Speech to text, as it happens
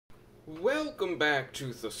Welcome back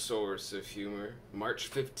to The Source of Humor.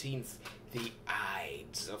 March 15th, the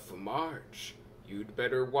Ides of March. You'd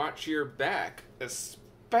better watch your back,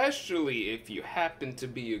 especially if you happen to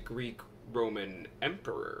be a Greek Roman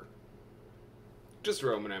emperor. Just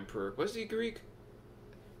Roman emperor. Was he Greek?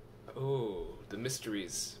 Oh, the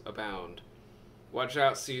mysteries abound. Watch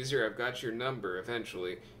out, Caesar, I've got your number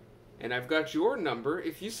eventually. And I've got your number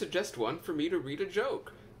if you suggest one for me to read a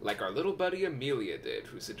joke. Like our little buddy Amelia did,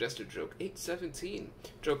 who suggested joke 817.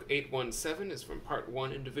 Joke 817 is from Part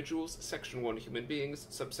 1 Individuals, Section 1 Human Beings,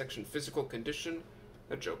 Subsection Physical Condition,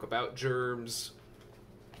 a joke about germs.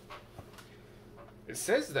 It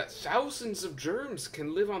says that thousands of germs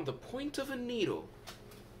can live on the point of a needle.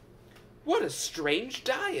 What a strange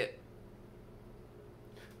diet!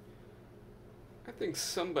 I think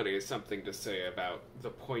somebody has something to say about the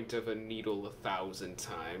point of a needle 1,000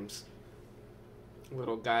 times. A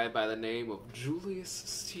little guy by the name of Julius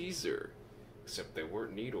Caesar. Except they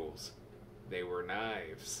weren't needles. They were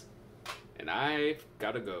knives. And I've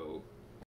gotta go.